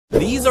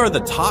These are the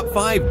top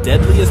 5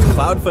 deadliest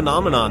cloud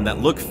phenomenon that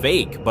look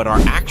fake, but are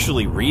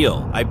actually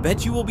real. I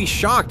bet you will be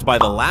shocked by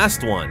the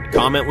last one.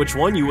 Comment which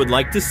one you would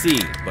like to see.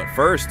 But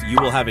first, you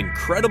will have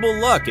incredible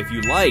luck if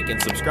you like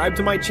and subscribe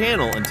to my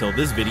channel until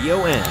this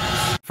video ends.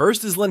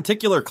 First is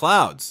lenticular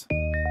clouds.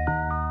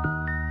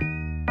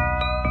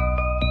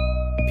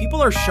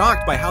 People are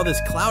shocked by how this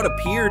cloud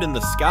appeared in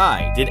the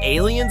sky. Did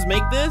aliens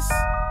make this?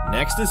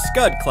 Next is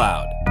scud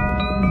cloud.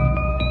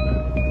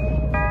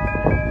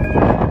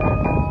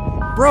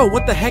 Bro,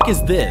 what the heck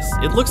is this?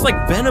 It looks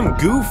like venom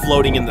goo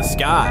floating in the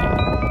sky.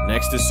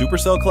 Next is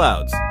supercell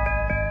clouds.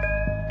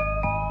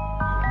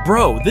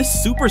 Bro, this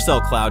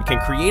supercell cloud can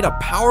create a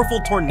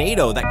powerful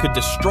tornado that could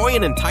destroy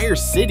an entire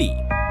city.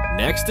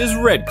 Next is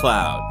red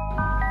cloud.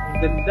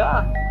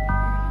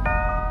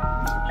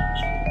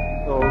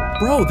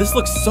 Bro, this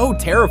looks so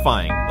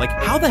terrifying. Like,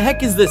 how the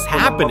heck is this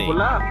happening?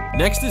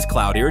 Next is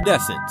cloud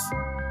iridescence.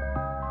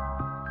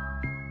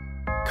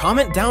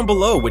 Comment down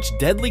below which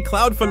deadly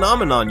cloud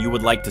phenomenon you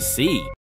would like to see.